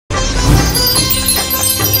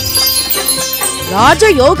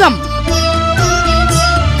ராஜயோகம்.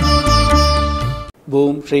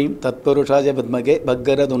 ஓம் ஸ்ரீம் தத்புருஷாய வித்மகே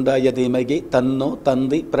பக்கரதுண்டாய தீமகி தன்னோ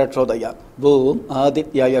தந்தி பிரச்சோதயாத். ஓம்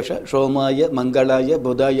ஆதித்யாயஷ சோமாய மங்களாய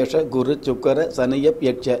புதாயஷ குரு சுக்கர சனியப்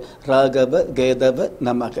யட்ச ராகவ கேதவ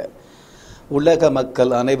நமக. உலக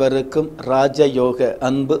மக்கள் அனைவருக்கும் ராஜயோக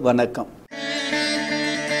அன்பு வணக்கம்.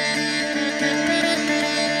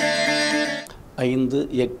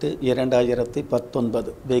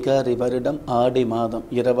 5/8/2019 விகாரி வருடம் ஆடி மாதம்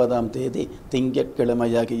 20ஆம் தேதி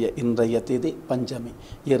திங்கட்கிழமையாகிய இன்றைய திதி பஞ்சமி.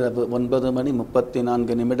 இரவு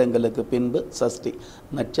 9:34 பின்பு சஷ்டி.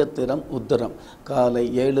 நட்சத்திரம் உத்திரம். காலை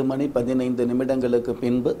 7:15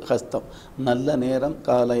 பின்பு ஹஸ்தம். நல்ல நேரம்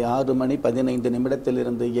காலை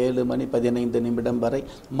 6:15 7:15 வரை,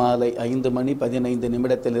 மாலை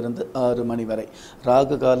 5:15 6 வரை.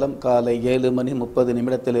 ராகு காலம் காலை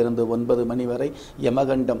 7:30 9 மணி வரை.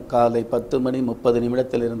 யமகண்டம் காலை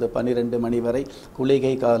 10:30 12 வரை.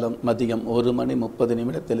 குளிகை காலம் மதியம்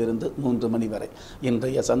 1:30 3 வரை.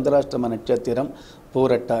 இன்றைய சந்திராஷ்டம நட்சத்திரம்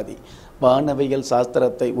பூரட்டாதி. வானவியல்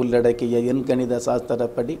சாஸ்திரத்தை உள்ளடக்கிய எண்கணித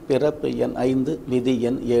சாஸ்திரப்படி பிறப்பு எண் 5, விதி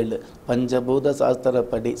எண் 7. பஞ்சபூத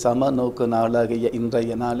சாஸ்திரப்படி சமநோக்கு நாளாகிய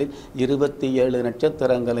இன்றைய நாளில் 27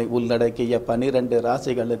 நட்சத்திரங்களை உள்ளடக்கிய 12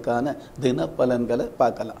 ராசிகளுக்கான தினப்பலன்களை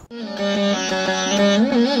பார்க்கலாம்.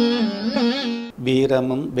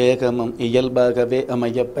 வீரமும் வேகமும் இயல்பாகவே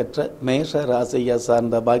அமையப்பெற்ற மேஷ ராசியை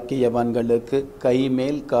சார்ந்த பாக்கியவான்களுக்கு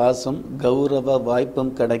கைமேல் காசும் கௌரவ வாய்ப்பும்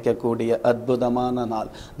கிடைக்கக்கூடிய அற்புதமான நாள்.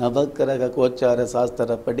 நவக்கிரக கோச்சார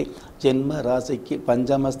சாஸ்திரப்படி ஜென்ம ராசிக்கு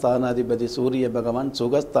பஞ்சமஸ்தானாதிபதி சூரிய பகவான்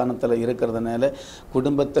சுகஸ்தானத்தில் இருக்கிறதுனால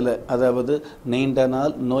குடும்பத்தில், அதாவது நீண்ட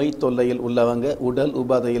நாள் நோய் தொல்லையில் உள்ளவங்க, உடல்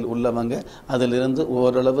உபாதையில் உள்ளவங்க, அதிலிருந்து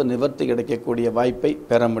ஓரளவு நிவர்த்தி கிடைக்கக்கூடிய வாய்ப்பை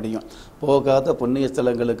பெற முடியும். போகாத புண்ணிய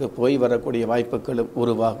ஸ்தலங்களுக்கு போய் வரக்கூடிய வாய்ப்புகளும்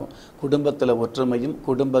உருவாகும். குடும்பத்தில் ஒற்றுமையும்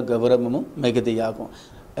குடும்ப கௌரவமும் மிகுதியாகும்.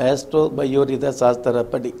 ஆஸ்ட்ரோ பயோரித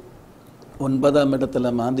சாஸ்திரப்படி 9ஆம் இடத்துல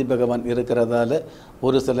மாந்தி பகவான் இருக்கிறதால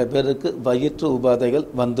ஒரு சில பேருக்கு வயிற்று உபாதைகள்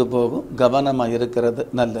வந்து போகும். கவனமாக இருக்கிறது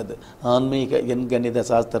நல்லது. ஆன்மீக எண்கணித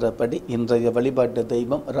சாஸ்திரப்படி இன்றைய வழிபாட்டு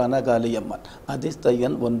தெய்வம் ரணகாளியம்மன். அதிர்ஷ்ட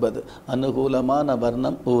எண் 9. அனுகூலமான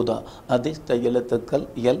வர்ணம் ஊதா. அதிர்ஷ்ட எழுத்துக்கள்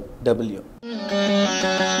LW.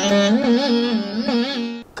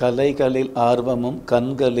 கலைகளில் ஆர்வமும்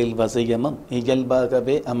கண்களில் வசியமும்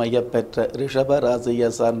இயல்பாகவே அமையப்பெற்ற ரிஷப ராசியை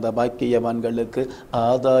சார்ந்த பாக்கியவான்களுக்கு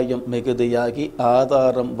ஆதாயம் மிகுதியாகி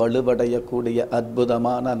ஆதாரம் வலுவடையக்கூடிய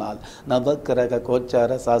அற்புதமான நாள். நவக்கிரக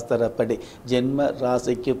கோச்சார சாஸ்திரப்படி ஜென்ம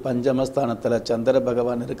ராசிக்கு பஞ்சமஸ்தானத்தில் சந்திர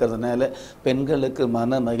பகவான் இருக்கிறதுனால பெண்களுக்கு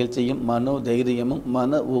மன மகிழ்ச்சியும் மனோ தைரியமும்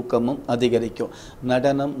மன ஊக்கமும் அதிகரிக்கும்.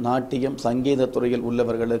 நடனம், நாட்டியம், சங்கீத துறையில்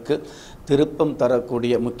உள்ளவர்களுக்கு திருப்பம்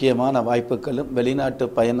தரக்கூடிய முக்கியமான வாய்ப்புகளும் வெளிநாட்டு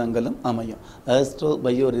பயணங்களும் அமையும். ஆஸ்ட்ரோ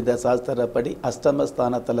பயோரித சாஸ்திரப்படி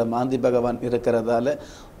அஷ்டமஸ்தானத்தில் மாந்தி பகவான் இருக்கிறதால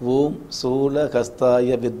ஓம்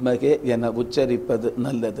சூலஹஸ்தாய வித்மகே என உச்சரிப்பது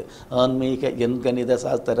நல்லது. ஆன்மீக எண்கணித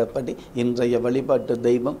சாஸ்திரப்படி இன்றைய வழிபாட்டு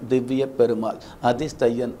தெய்வம் திவ்ய பெருமாள். அதிர்ஷ்ட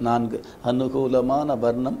எண் 4. அனுகூலமான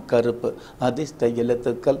வர்ணம் கருப்பு. அதிர்ஷ்ட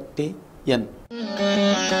எழுத்துக்கள் TN.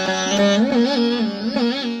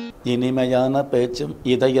 இனிமையான பேச்சும்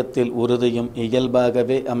இதயத்தில் உறுதியும்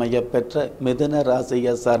இயல்பாகவே அமையப்பெற்ற மிதுன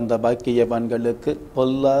ராசியை சார்ந்த பாக்கியவான்களுக்கு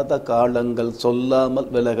பொல்லாத காலங்கள் சொல்லாமல்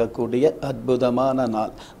விலகக்கூடிய அற்புதமான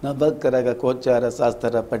நாள். நவக்கிரக கோச்சார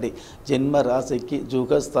சாஸ்திரப்படி ஜென்ம ராசிக்கு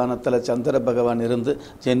ஜுகஸ்தானத்தில் சந்திர பகவான் இருந்து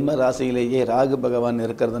ஜென்ம ராசியிலேயே ராகு பகவான்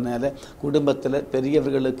இருக்கிறதுனால குடும்பத்தில்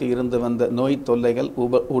பெரியவர்களுக்கு இருந்து வந்த நோய் தொல்லைகள்,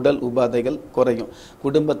 உடல் உபாதைகள் குறையும்.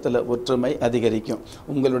 குடும்பத்தில் ஒற்றுமை அதிகரிக்கும்.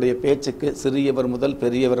 உங்களுடைய பேச்சுக்கு சிறியவர் முதல்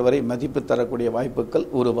பெரியவர் மதிப்பு தரக்கூடிய வாய்ப்புகள்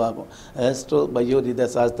உருவாகும். ஆஸ்ட்ரோ பயோரித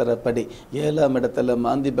சாஸ்திரப்படி 7ஆம் இடத்துல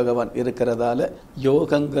மாந்தி பகவான் இருக்கிறதால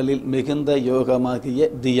யோகங்களில் மிகுந்த யோகமாகிய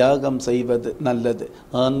தியாகம் செய்வது நல்லது.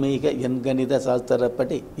 ஆன்மீக எண்கணித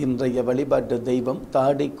சாஸ்திரப்படி இன்றைய வழிபாட்டு தெய்வம்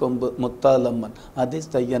தாடி கொம்பு முத்தாலம்மன்.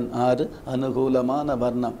 அதிர்ஷ்ட எண் 6. அனுகூலமான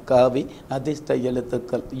வர்ணம் காவி. அதிர்ஷ்ட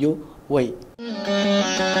எழுத்துக்கள் UY.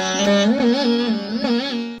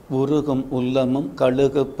 உருகும் உள்ளமும்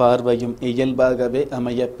கழுகு பார்வையும் இயல்பாகவே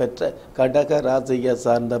அமையப்பெற்ற கடக ராசியை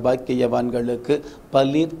சார்ந்த பாக்கியவான்களுக்கு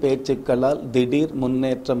பலீர் பேச்சுக்களால் திடீர்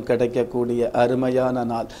முன்னேற்றம் கிடைக்கக்கூடிய அருமையான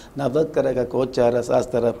நாள். நவக்கிரக கோச்சார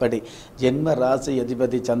சாஸ்திரப்படி ஜென்ம ராசி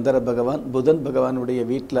அதிபதி சந்திர பகவான் புதன் பகவானுடைய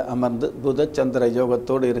வீட்டில் அமர்ந்து புத சந்திர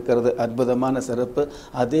யோகத்தோடு இருக்கிறது அற்புதமான சிறப்பு.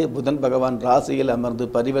 அதே புதன் பகவான் ராசியில் அமர்ந்து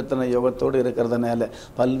பரிவர்த்தனை யோகத்தோடு இருக்கிறதுனால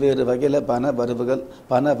பல்வேறு வகையில்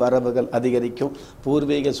பண வரவுகள் அதிகரிக்கும்.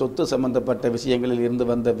 பூர்வீக சொத்து சம்பந்தப்பட்ட விஷயங்களில் இருந்து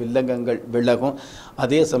வந்த வில்லங்கங்கள் விலகும்.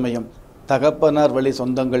 அதே சமயம் தகப்பனார் வழி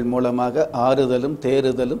சொந்தங்கள் மூலமாக ஆறுதலும்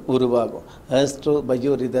தேறுதலும் உருவாகும். ஆஸ்ட்ரோ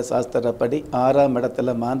பயோரித சாஸ்திரப்படி 6ஆம்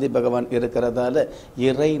இடத்துல மாந்தி பகவான் இருக்கிறதால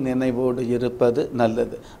இறை நினைவோடு இருப்பது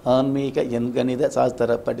நல்லது. ஆன்மீக எண்கணித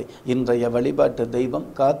சாஸ்திரப்படி இன்றைய வழிபாட்டு தெய்வம்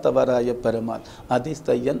காத்தவராய பெருமாள்.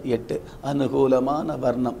 அதிர்ஷ்ட எண் 8. அனுகூலமான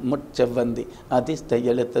வர்ணம் முட்செவ்வந்தி. அதிர்ஷ்ட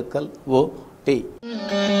எழுத்துக்கள் ஓ டி.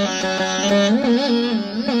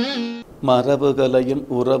 மரபுகளையும்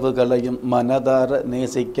உறவுகளையும் மனதார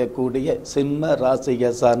நேசிக்கக்கூடிய சிம்ம ராசியை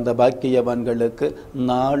சார்ந்த பாக்கியவான்களுக்கு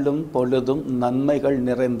நாளும் பொழுதும் நன்மைகள்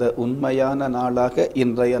நிறைந்த உண்மையான நாளாக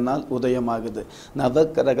இன்றைய நாள் உதயமாகுது.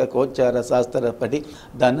 நவக்கிரக கோச்சார சாஸ்திரப்படி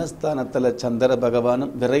தனஸ்தானத்தில் சந்திர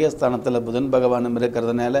பகவானும் விரயஸ்தானத்தில் புதன் பகவானும்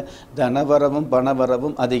இருக்கிறதுனால தனவரவும்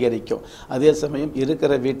பணவரவும் அதிகரிக்கும். அதே சமயம்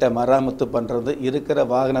இருக்கிற வீட்டை மராமத்து பண்ணுறது, இருக்கிற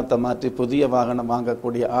வாகனத்தை மாற்றி புதிய வாகனம்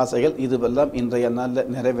வாங்கக்கூடிய ஆசைகள் இதுவெல்லாம் இன்றைய நாளில்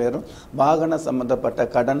நிறைவேறும். வாகன சம்பந்தப்பட்ட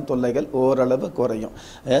கடன் தொல்லைகள் ஓரளவு குறையும்.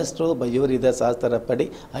 ஆஸ்ட்ரோ பயோரித சாஸ்திரப்படி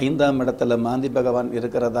 5ஆம் இடத்துல மாந்தி பகவான்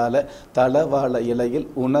இருக்கிறதால தளவாழ இலையில்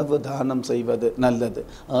உணவு தானம் செய்வது நல்லது.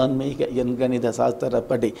 ஆன்மீக எண்கணித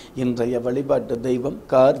சாஸ்திரப்படி இன்றைய வழிபாட்டு தெய்வம்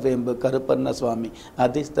கார்வேம்பு கருப்பண்ண சுவாமி.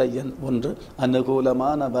 அதிர்ஷ்ட எண் 1.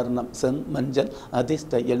 அனுகூலமான வர்ணம் செம் மஞ்சள்.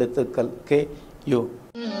 அதிர்ஷ்ட எழுத்துக்கள் கே யு.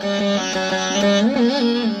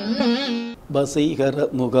 வசீகர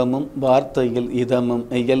முகமும் வார்த்தையில் இதமும்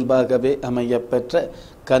இயல்பாகவே அமையப்பெற்ற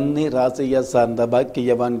கன்னி ராசியை சார்ந்த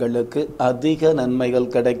பாக்கியவான்களுக்கு அதிக நன்மைகள்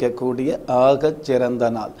கிடைக்கக்கூடிய ஆகச் சிறந்த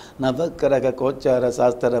நாள். நவக்கிரக கோச்சார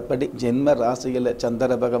சாஸ்திரப்படி ஜென்ம ராசியில்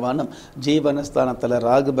சந்திர பகவானும் ஜீவனஸ்தானத்தில்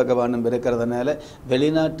ராகு பகவானும் இருக்கிறதுனால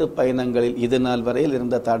வெளிநாட்டு பயணங்களில் இது நாள் வரையில்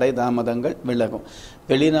இருந்த தடை தாமதங்கள் விலகும்.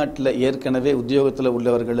 வெளிநாட்டில் ஏற்கனவே உத்தியோகத்தில்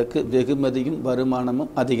உள்ளவர்களுக்கு வெகுமதியும்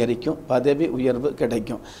வருமானமும் அதிகரிக்கும். பதவி உயர்வு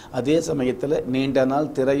கிடைக்கும். அதே சமயத்தில் நீண்ட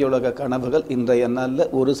நாள் திரையுலக கனவுகள் இன்றைய நாளில்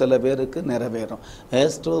ஒரு சில பேருக்கு நிறைவேறும்.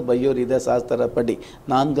 ஆஸ்ட்ரோ பயோரித சாஸ்திரப்படி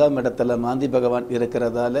 4ஆம் இடத்துல மாந்தி பகவான்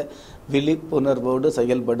இருக்கிறதால விழிப்புணர்வோடு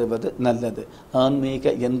செயல்படுவது நல்லது.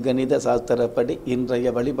 ஆன்மீக எண்கணித சாஸ்திரப்படி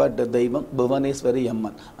இன்றைய வழிபாட்டு தெய்வம் புவனேஸ்வரி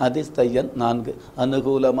அம்மன். அதிர்ஷ்ட எண் 4.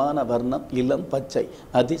 அனுகூலமான வர்ணம் இளம் பச்சை.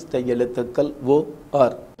 அதிர்ஷ்ட எழுத்துக்கள் ஓ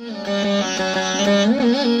ஆர்.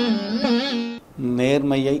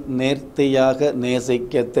 நேர்மையை நேர்த்தியாக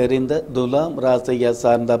நேசிக்க தெரிந்த துலாம் ராசியை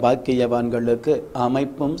சார்ந்த பாக்கியவான்களுக்கு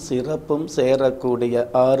அமைப்பும் சிறப்பும் சேரக்கூடிய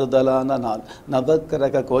ஆறுதலான நாள்.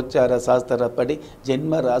 நவக்கிரக கோச்சார சாஸ்திரப்படி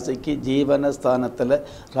ஜென்ம ராசிக்கு ஜீவனஸ்தானத்தில்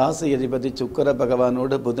ராசி அதிபதி சுக்கிர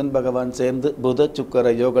பகவானோடு புதன் பகவான் சேர்ந்து புத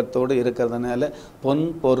சுக்கிர யோகத்தோடு இருக்கிறதுனால பொன்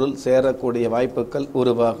பொருள் சேரக்கூடிய வாய்ப்புகள்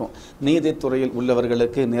உருவாகும். நீதித்துறையில்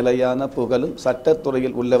உள்ளவர்களுக்கு நிலையான புகழும்,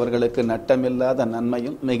 சட்டத்துறையில் உள்ளவர்களுக்கு நட்டமில்லாத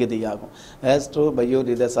நன்மையும் மிகுதியாகும். ஆஸ்ட்ரோ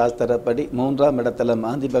பயோரித சாஸ்திரப்படி 3ஆம் இடத்துல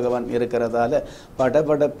மாந்தி பகவான் இருக்கிறதால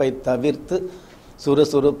படபடப்பை தவிர்த்து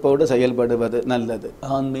சுறுசுறுப்போடு செயல்படுவது நல்லது.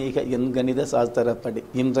 ஆன்மீக எண்கணித சாஸ்திரப்படி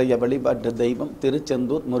இன்றைய வழிபாட்டு தெய்வம்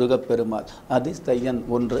திருச்செந்தூர் முருகப்பெருமாள். அதிர்ஷ்ட எண்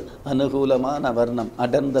 1. அனுகூலமான வர்ணம்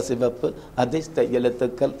அடர்ந்த சிவப்பு. அதிர்ஷ்ட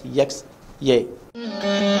எழுத்துக்கள் எக்ஸ் ஏ.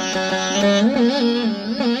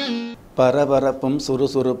 பரபரப்பும்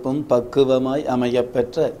சுறுசுறுப்பும் பக்குவமாய்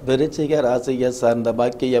அமையப்பெற்ற விருச்சிக ராசியை சார்ந்த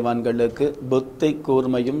பாக்கியவான்களுக்கு புத்தி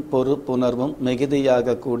கூர்மையும் பொறுப்புணர்வும்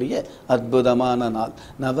மிகுதியாக கூடிய அற்புதமான நாள்.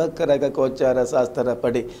 நவக்கிரக கோச்சார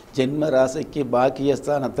சாஸ்திரப்படி ஜென்ம ராசிக்கு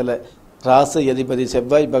பாக்கியஸ்தானத்தில் ராசி அதிபதி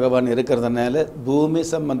செவ்வாய் பகவான் இருக்கிறதுனால பூமி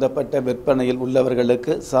சம்பந்தப்பட்ட விற்பனையில்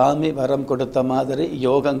உள்ளவர்களுக்கு சாமி வரம் கொடுத்த மாதிரி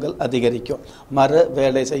யோகங்கள் அதிகரிக்கும். மர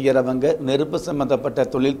வேலை செய்கிறவங்க, நெருப்பு சம்பந்தப்பட்ட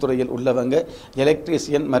தொழில்துறையில் உள்ளவங்க,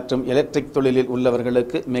 எலக்ட்ரீசியன் மற்றும் எலக்ட்ரிக் தொழிலில்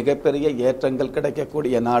உள்ளவர்களுக்கு மிகப்பெரிய ஏற்றங்கள்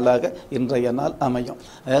கிடைக்கக்கூடிய நாளாக இன்றைய நாள் அமையும்.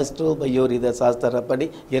 ஆஸ்ட்ரோ பயோரித சாஸ்திரப்படி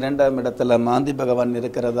 2ஆம் இடத்துல மாந்தி பகவான்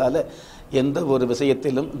இருக்கிறதால எந்த ஒரு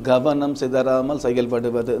விஷயத்திலும் கவனம் சிதறாமல்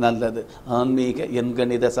செயல்படுவது நல்லது. ஆன்மீக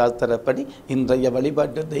எண்கணித சாஸ்திரப்படி இன்றைய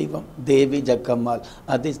வழிபாட்டு தெய்வம் தேவி ஜக்கம்மாள்.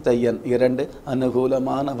 அதிர்ஷ்ட எண் 2.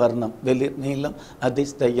 அனுகூலமான வர்ணம் வெளிர் நீளம்.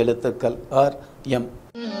 அதிர்ஷ்ட எழுத்துக்கள் ஆர் எம்.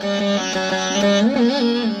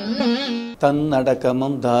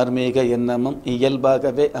 தன்னடக்கமும் தார்மீக எண்ணமும்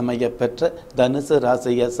இயல்பாகவே அமையப்பெற்ற தனுசு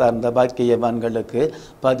ராசியை சார்ந்த பாக்கியவான்களுக்கு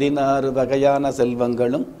 16 வகையான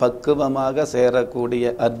செல்வங்களும் பக்குவமாக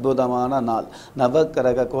சேரக்கூடிய அற்புதமான நாள்.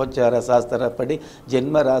 நவக்கிரக கோச்சார சாஸ்திரப்படி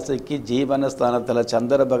ஜென்ம ராசிக்கு ஜீவனஸ்தானத்தில்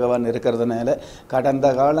சந்திர பகவான் இருக்கிறதுனால கடந்த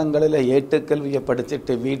காலங்களில் ஏட்டுக்கல்வியை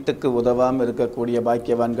படிச்சுட்டு வீட்டுக்கு உதவாமல் இருக்கக்கூடிய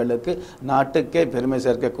பாக்கியவான்களுக்கு நாட்டுக்கே பெருமை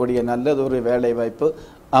சேர்க்கக்கூடிய நல்லதொரு வேலை வாய்ப்பு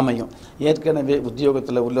அமையும். ஏற்கனவே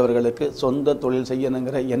உத்தியோகத்தில் உள்ளவர்களுக்கு சொந்த தொழில்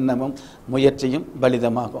செய்யணுங்கிற எண்ணமும் முயற்சியும்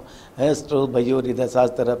பலிதமாகும். ஆஸ்ட்ரோ பயோரித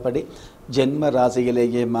சாஸ்திரப்படி ஜென்ம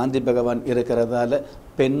ராசியிலேயே மாந்தி பகவான் இருக்கிறதால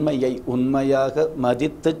பெண்மையை உண்மையாக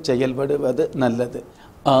மதித்து செயல்படுவது நல்லது.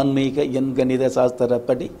 ஆன்மீக எண்கணித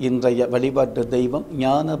சாஸ்திரப்படி இன்றைய வழிபாட்டு தெய்வம்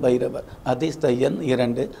ஞான பைரவர். அதிர்ஷ்ட எண்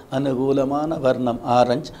 2. அனுகூலமான வர்ணம்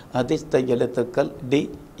ஆரஞ்சு. அதிர்ஷ்ட எழுத்துக்கள்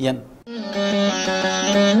DN.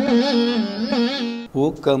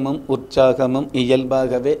 ஊக்கமும் உற்சாகமும்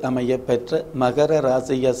இயல்பாகவே அமைய பெற்ற மகர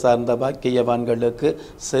ராசியை சார்ந்த பாக்கியவான்களுக்கு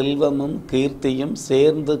செல்வமும் கீர்த்தியும்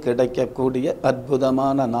சேர்ந்து கிடைக்கக்கூடிய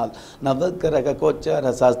அற்புதமான நாள். நவக்கிரக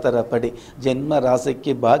கோச்சார சாஸ்திரப்படி ஜென்ம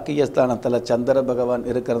ராசிக்கு பாக்கியஸ்தானத்தில் சந்திர பகவான்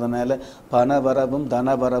இருக்கிறதுனால பணவரவும்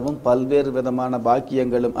தனவரவும் பல்வேறு விதமான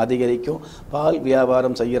பாக்கியங்களும் அதிகரிக்கும். பால்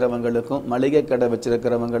வியாபாரம் செய்கிறவங்களுக்கும், மளிகை கடை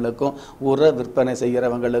வச்சிருக்கிறவங்களுக்கும், உர விற்பனை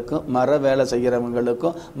செய்கிறவங்களுக்கும், மர வேலை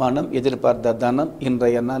செய்கிறவங்களுக்கும் மனம் எதிர்பார்த்த தனம்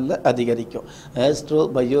இன்றைய நாளில் அதிகரிக்கும். ஆஸ்ட்ரோ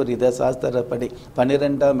பயோரித சாஸ்திரப்படி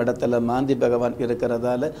 12ஆம் இடத்துல மாந்தி பகவான்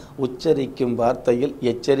இருக்கிறதால உச்சரிக்கும் வார்த்தையில்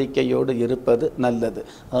எச்சரிக்கையோடு இருப்பது நல்லது.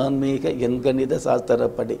 ஆன்மீக எண்கணித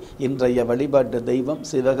சாஸ்திரப்படி இன்றைய வழிபாட்டு தெய்வம்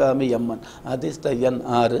சிவகாமி அம்மன். அதிர்ஷ்ட எண்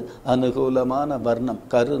 6. அனுகூலமான வர்ணம்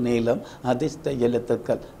கருநீலம். அதிர்ஷ்ட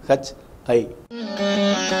எழுத்துக்கள் HI.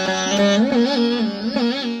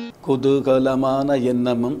 குதூகலமான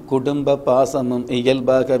எண்ணமும் குடும்ப பாசமும்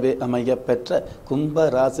இயல்பாகவே அமைய பெற்ற கும்ப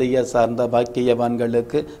ராசியை சார்ந்த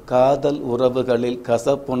பாக்கியவான்களுக்கு காதல் உறவுகளில்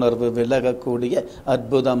கசப்புணர்வு விலகக்கூடிய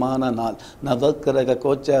அற்புதமான நாள். நவக்கிரக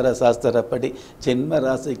கோச்சார சாஸ்திரப்படி ஜென்ம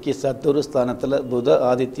ராசிக்கு சத்துருஸ்தானத்தில் புத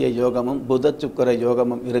ஆதித்ய யோகமும் புத சுக்கர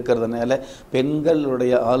யோகமும் இருக்கிறதுனால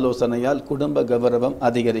பெண்களுடைய ஆலோசனையால் குடும்ப கௌரவம்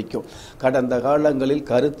அதிகரிக்கும். கடந்த காலங்களில்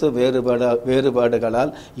கருத்து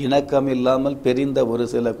வேறுபாடுகளால் இணக்கமில்லாமல் பிரிந்த ஒரு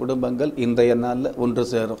சில குடும்பங்கள் இன்றைய நாளில் ஒன்று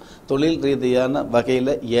சேரும். தொழில் ரீதியான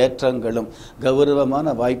வகையில் ஏற்றங்களும்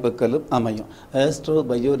கௌரவமான வாய்ப்புகளும் அமையும். ஆஸ்ட்ரோ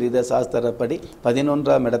பயோரித சாஸ்திரப்படி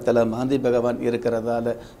 11ஆம் இடத்துல மாந்தி பகவான்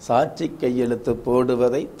இருக்கிறதால சாட்சி கையெழுத்து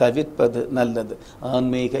போடுவதை தவிர்ப்பது நல்லது.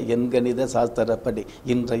 ஆன்மீக எண்கணித சாஸ்திரப்படி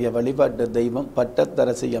இன்றைய வழிபாட்டு தெய்வம்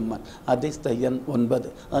பட்டத்தரசி அம்மன். அதிர்ஷ்ட எண்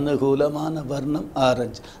 9. அனுகூலமான வர்ணம்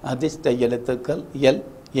ஆரஞ்சு. அதிர்ஷ்ட எழுத்துக்கள்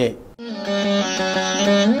LA.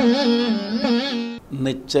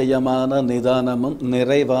 நிச்சயமான நிதானமும்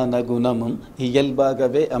நிறைவான குணமும்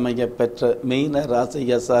இயல்பாகவே அமைய பெற்ற மீன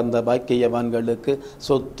ராசியை சார்ந்த பாக்கியவான்களுக்கு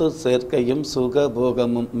சொத்து சேர்க்கையும்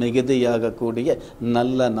சுகபோகமும் மிகுதியாகக்கூடிய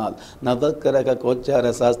நல்ல நாள். நவக்கிரக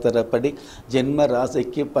கோச்சார சாஸ்திரப்படி ஜென்ம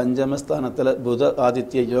ராசிக்கு பஞ்சமஸ்தானத்தில் புத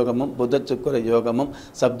ஆதித்ய யோகமும் புத சுக்கர யோகமும்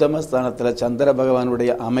சப்தமஸ்தானத்தில் சந்திர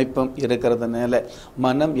பகவானுடைய அமைப்பும் இருக்கிறதுனால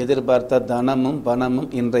மனம் எதிர்பார்த்த தனமும் பணமும்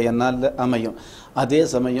இன்றைய நாளில் அமையும். அதே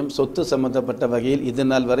சமயம் சொத்து சம்பந்தப்பட்ட வகையில் இது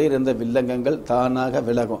நாள் வரை இருந்த வில்லங்கங்கள் தானாக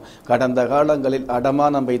விலகும். கடந்த காலங்களில்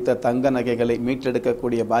அடமானம் வைத்த தங்க நகைகளை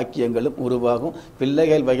மீட்டெடுக்கக்கூடிய பாக்கியங்களும் உருவாகும்.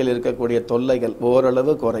 பிள்ளைகள் வகையில் இருக்கக்கூடிய தொல்லைகள்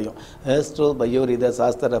ஓரளவு குறையும். ஆஸ்ட்ரோ பயோரித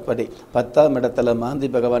சாஸ்திரப்படி 10ஆம் இடத்துல மாந்தி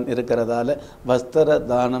பகவான் இருக்கிறதால வஸ்திர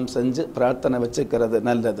தானம் செஞ்சு பிரார்த்தனை வச்சுக்கிறது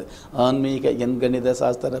நல்லது. ஆன்மீக எண்கணித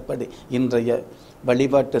சாஸ்திரப்படி இன்றைய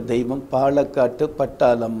வழிபாட்டு தெய்வம் பாலக்காட்டு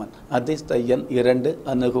பட்டாளம்மன். அதிர்ஷ்ட எண் 2.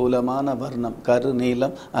 அனுகூலமான வர்ணம்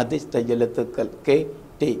கருநீலம். அதிர்ஷ்ட எழுத்துக்கள்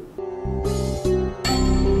KT.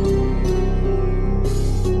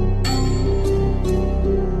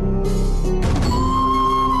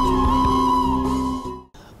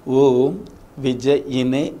 ஓம்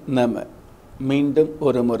விஜயினே நம. மீண்டும்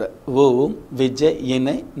ஒரு முறை ஓம்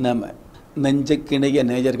விஜயினே நம. நெஞ்சுக்கிணைய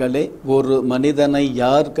நேயர்களே, ஒரு மனிதனை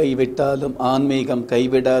யார் கைவிட்டாலும் ஆன்மீகம்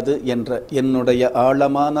கைவிடாது என்ற என்னுடைய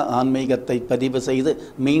ஆழமான ஆன்மீகத்தை பதிவு செய்து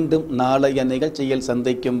மீண்டும் நாளைய நிகழ்ச்சியில்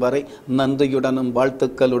சந்திக்கும் வரை நன்றியுடனும்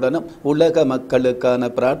வாழ்த்துக்களுடனும் உலக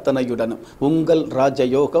மக்களுக்கான பிரார்த்தனையுடனும் உங்கள்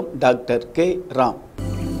ராஜயோகம் டாக்டர் K. ராம்.